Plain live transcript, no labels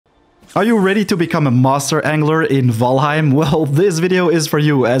Are you ready to become a master angler in Valheim? Well, this video is for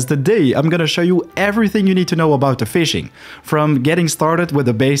you, as today I'm gonna show you everything you need to know about the fishing. From getting started with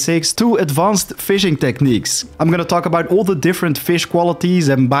the basics to advanced fishing techniques. I'm gonna talk about all the different fish qualities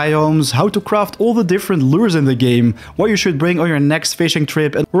and biomes, how to craft all the different lures in the game, what you should bring on your next fishing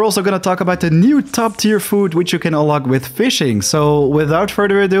trip, and we're also gonna talk about the new top tier food which you can unlock with fishing. So without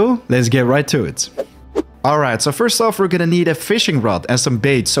further ado, let's get right to it. Alright, so first off we're gonna need a fishing rod and some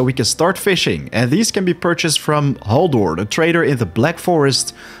bait so we can start fishing, and these can be purchased from Haldor, the trader in the Black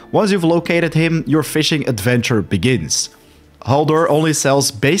Forest. Once you've located him, your fishing adventure begins. Haldor only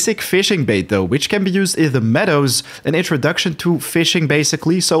sells basic fishing bait though, which can be used in the meadows, an introduction to fishing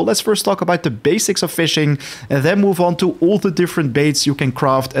basically. So let's first talk about the basics of fishing and then move on to all the different baits you can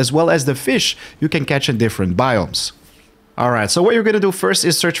craft as well as the fish you can catch in different biomes. Alright, so what you're gonna do first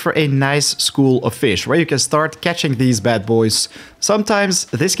is search for a nice school of fish where you can start catching these bad boys. Sometimes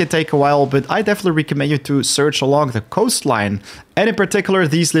this can take a while, but I definitely recommend you to search along the coastline, and in particular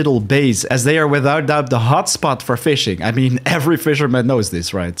these little bays, as they are without doubt the hotspot for fishing. I mean, every fisherman knows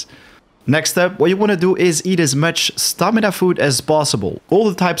this, right? Next up, what you want to do is eat as much stamina food as possible. All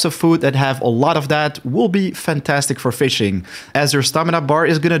the types of food that have a lot of that will be fantastic for fishing, as your stamina bar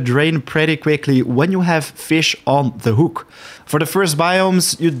is going to drain pretty quickly when you have fish on the hook. For the first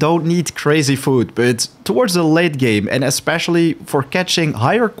biomes, you don't need crazy food, but towards the late game, and especially for catching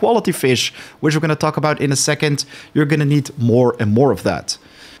higher quality fish, which we're going to talk about in a second, you're going to need more and more of that.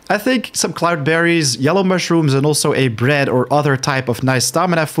 I think some cloudberries, yellow mushrooms, and also a bread or other type of nice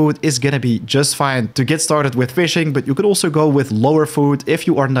stamina food is gonna be just fine to get started with fishing, but you could also go with lower food if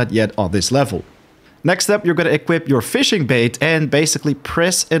you are not yet on this level. Next up, you're gonna equip your fishing bait and basically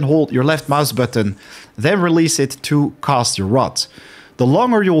press and hold your left mouse button, then release it to cast your rod. The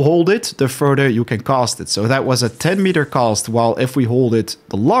longer you hold it, the further you can cast it. So that was a 10-meter cast, while if we hold it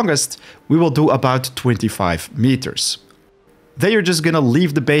the longest, we will do about 25 meters. Then you're just gonna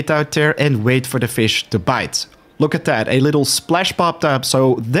leave the bait out there and wait for the fish to bite. Look at that, a little splash popped up.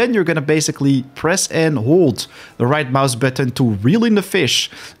 So then you're gonna basically press and hold the right mouse button to reel in the fish.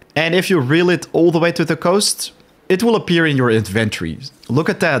 And if you reel it all the way to the coast, it will appear in your inventory. Look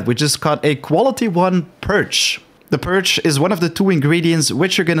at that, we just caught a quality 1 perch. The perch is one of the 2 ingredients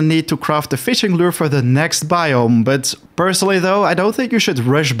which you're gonna need to craft the fishing lure for the next biome. But personally though, I don't think you should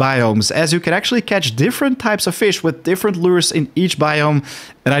rush biomes, as you can actually catch different types of fish with different lures in each biome.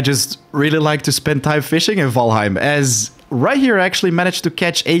 And I just really like to spend time fishing in Valheim, as right here I actually managed to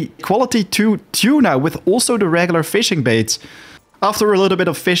catch a quality 2 tuna with also the regular fishing bait. After a little bit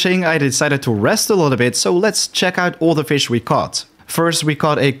of fishing, I decided to rest a little bit, so let's check out all the fish we caught. First, we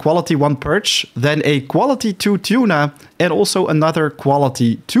caught a quality 1 perch, then a quality 2 tuna, and also another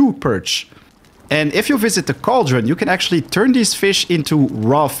quality 2 perch. And if you visit the cauldron, you can actually turn these fish into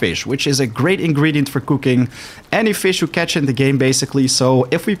raw fish, which is a great ingredient for cooking any fish you catch in the game, basically. So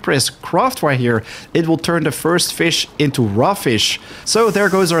if we press craft right here, it will turn the first fish into raw fish. So there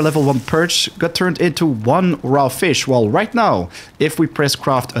goes our level 1 perch, got turned into 1 raw fish. Well, right now, if we press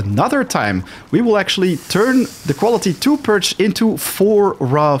craft another time, we will actually turn the quality 2 perch into 4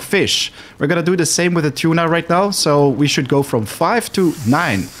 raw fish. We're gonna do the same with the tuna right now, so we should go from 5 to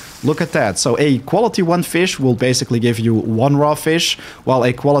 9. Look at that. So a quality 1 fish will basically give you 1 raw fish, while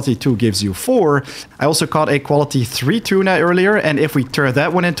a quality 2 gives you 4. I also caught a quality 3 tuna earlier, and if we turn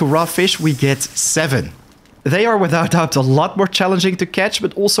that one into raw fish, we get 7. They are without doubt a lot more challenging to catch,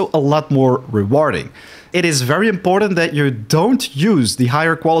 but also a lot more rewarding. It is very important that you don't use the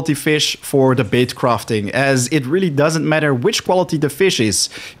higher quality fish for the bait crafting, as it really doesn't matter which quality the fish is.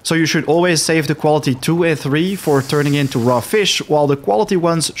 So you should always save the quality 2 and 3 for turning into raw fish, while the quality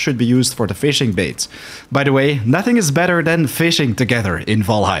ones should be used for the fishing bait. By the way, nothing is better than fishing together in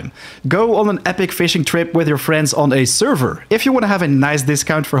Valheim. Go on an epic fishing trip with your friends on a server. If you want to have a nice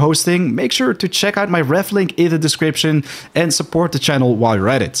discount for hosting, make sure to check out my ref link in the description and support the channel while you're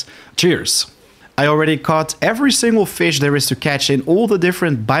at it. Cheers! I already caught every single fish there is to catch in all the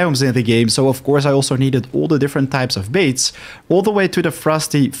different biomes in the game, so of course I also needed all the different types of baits, all the way to the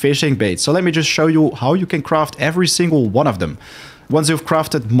frosty fishing bait. So let me just show you how you can craft every single one of them. Once you've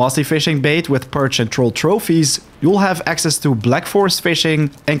crafted mossy fishing bait with perch and troll trophies, you'll have access to black forest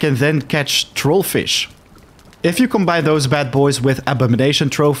fishing and can then catch troll fish. If you combine those bad boys with abomination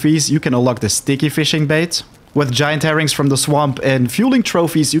trophies, you can unlock the sticky fishing bait. With giant herrings from the swamp and fueling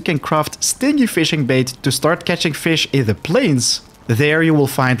trophies, you can craft stingy fishing bait to start catching fish in the plains. There you will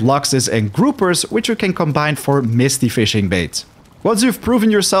find loxes and groupers, which you can combine for misty fishing bait. Once you've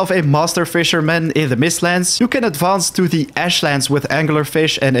proven yourself a master fisherman in the Mistlands, you can advance to the Ashlands with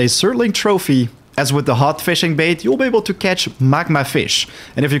Anglerfish and a Surling trophy. As with the hot fishing bait, you'll be able to catch magma fish.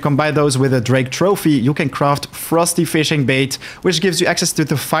 And if you combine those with a Drake trophy, you can craft frosty fishing bait, which gives you access to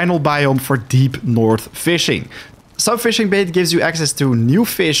the final biome for deep north fishing. Some fishing bait gives you access to new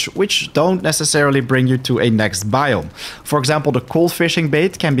fish, which don't necessarily bring you to a next biome. For example, the cold fishing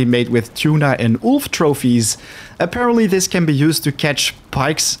bait can be made with tuna and wolf trophies. Apparently this can be used to catch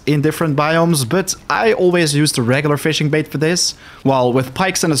pikes in different biomes, but I always use the regular fishing bait for this. While with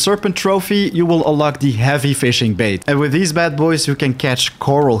pikes and a serpent trophy, you will unlock the heavy fishing bait. And with these bad boys, you can catch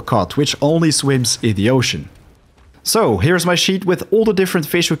coral cod, which only swims in the ocean. So here's my sheet with all the different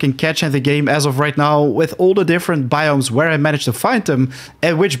fish you can catch in the game as of right now, with all the different biomes where I managed to find them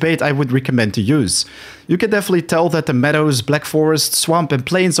and which bait I would recommend to use. You can definitely tell that the meadows, black forest, swamp and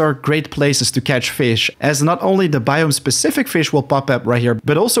plains are great places to catch fish, as not only the biome specific fish will pop up right here,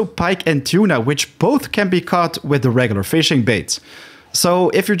 but also pike and tuna, which both can be caught with the regular fishing bait. So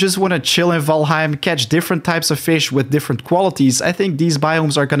if you just want to chill in Valheim, catch different types of fish with different qualities, I think these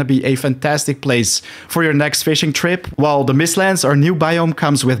biomes are going to be a fantastic place for your next fishing trip. While the Mistlands, our new biome,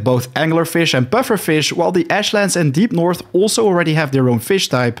 comes with both anglerfish and pufferfish, while the Ashlands and Deep North also already have their own fish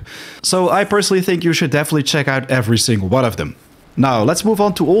type. So I personally think you should definitely check out every single one of them. Now let's move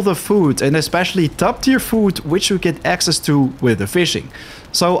on to all the food, and especially top tier food which you get access to with the fishing.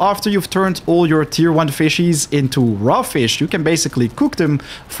 So after you've turned all your tier 1 fishies into raw fish, you can basically cook them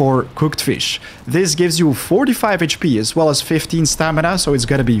for cooked fish. This gives you 45 HP as well as 15 stamina, so it's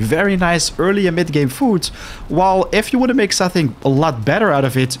gonna be very nice early and mid game food. While if you want to make something a lot better out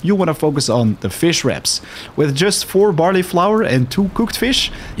of it, you want to focus on the fish wraps. With just 4 barley flour and 2 cooked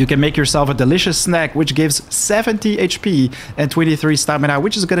fish, you can make yourself a delicious snack which gives 70 HP and 23 stamina,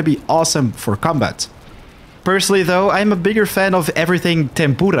 which is gonna be awesome for combat. Personally though, I'm a bigger fan of everything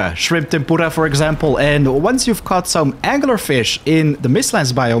tempura, shrimp tempura for example, and once you've caught some anglerfish in the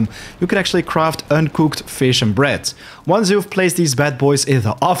Mistlands biome, you can actually craft uncooked fish and bread. Once you've placed these bad boys in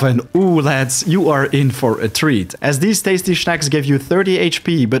the oven, ooh lads, you are in for a treat, as these tasty snacks give you 30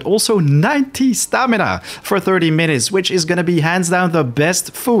 HP but also 90 stamina for 30 minutes, which is gonna be hands down the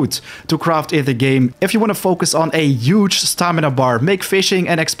best food to craft in the game if you want to focus on a huge stamina bar, make fishing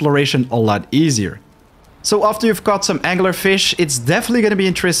and exploration a lot easier. So after you've caught some anglerfish, it's definitely going to be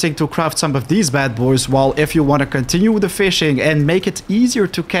interesting to craft some of these bad boys, while if you want to continue the fishing and make it easier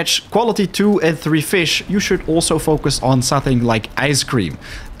to catch quality 2 and 3 fish, you should also focus on something like ice cream.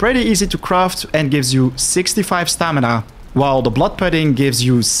 Pretty easy to craft and gives you 65 stamina, while the blood pudding gives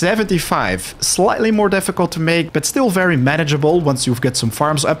you 75, slightly more difficult to make, but still very manageable once you've got some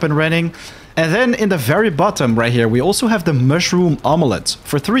farms up and running. And then in the very bottom right here, we also have the mushroom omelette.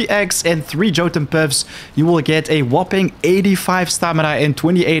 For 3 eggs and 3 Jotun puffs, you will get a whopping 85 stamina and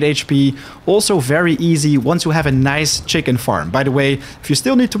 28 HP. Also very easy once you have a nice chicken farm. By the way, if you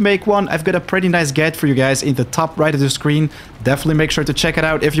still need to make one, I've got a pretty nice guide for you guys in the top right of the screen. Definitely make sure to check it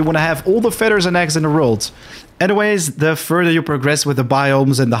out if you want to have all the feathers and eggs in the world. Anyways, the further you progress with the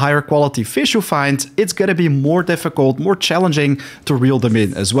biomes and the higher quality fish you find, it's gonna be more difficult, more challenging to reel them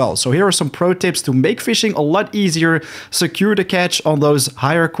in as well. So here are some pro tips to make fishing a lot easier, secure the catch on those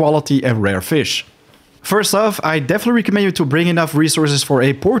higher quality and rare fish. First off, I definitely recommend you to bring enough resources for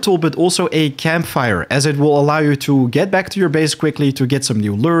a portal, but also a campfire, as it will allow you to get back to your base quickly to get some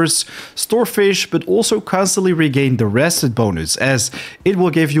new lures, store fish, but also constantly regain the rested bonus, as it will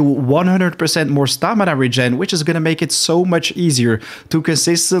give you 100% more stamina regen, which is going to make it so much easier to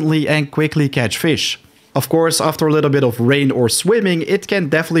consistently and quickly catch fish. Of course, after a little bit of rain or swimming, it can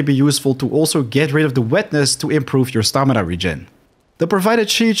definitely be useful to also get rid of the wetness to improve your stamina regen. The provided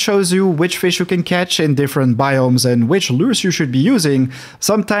sheet shows you which fish you can catch in different biomes and which lures you should be using.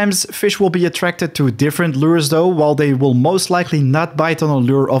 Sometimes fish will be attracted to different lures though, while they will most likely not bite on a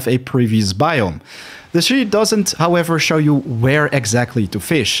lure of a previous biome. The sheet doesn't, however, show you where exactly to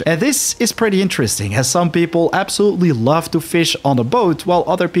fish. And this is pretty interesting, as some people absolutely love to fish on a boat, while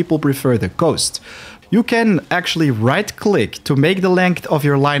other people prefer the coast. You can actually right-click to make the length of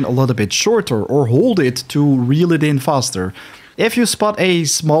your line a little bit shorter, or hold it to reel it in faster. If you spot a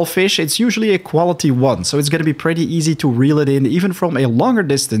small fish, it's usually a quality 1, so it's going to be pretty easy to reel it in even from a longer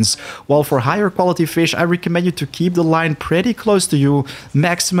distance, while for higher quality fish I recommend you to keep the line pretty close to you,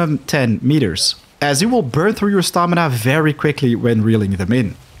 maximum 10 meters, as you will burn through your stamina very quickly when reeling them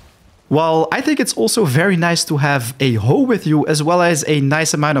in. While I think it's also very nice to have a hoe with you, as well as a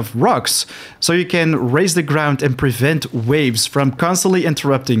nice amount of rocks, so you can raise the ground and prevent waves from constantly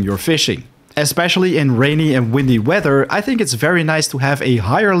interrupting your fishing. Especially in rainy and windy weather, I think it's very nice to have a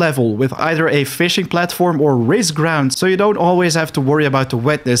higher level with either a fishing platform or raised ground, so you don't always have to worry about the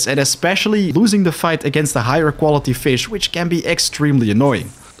wetness and especially losing the fight against the higher quality fish, which can be extremely annoying.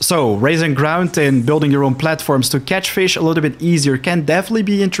 So, raising ground and building your own platforms to catch fish a little bit easier can definitely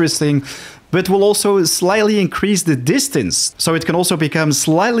be interesting, but will also slightly increase the distance, so it can also become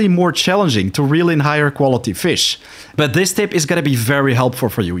slightly more challenging to reel in higher quality fish. But this tip is gonna be very helpful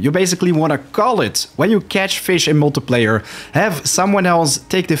for you. You basically wanna call it when you catch fish in multiplayer, have someone else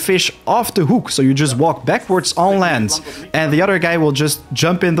take the fish off the hook, so you just walk backwards on land, and the other guy will just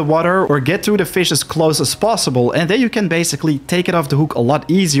jump in the water or get to the fish as close as possible, and then you can basically take it off the hook a lot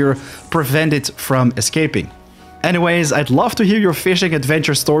easier, prevent it from escaping. Anyways, I'd love to hear your fishing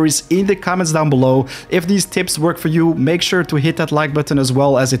adventure stories in the comments down below. If these tips work for you, make sure to hit that like button as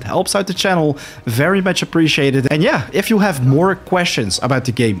well, as it helps out the channel. Very much appreciated. And yeah, if you have more questions about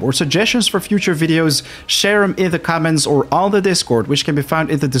the game or suggestions for future videos, share them in the comments or on the Discord, which can be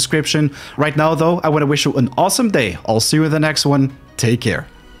found in the description. Right now though, I want to wish you an awesome day. I'll see you in the next one. Take care.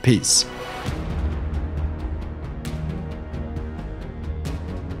 Peace.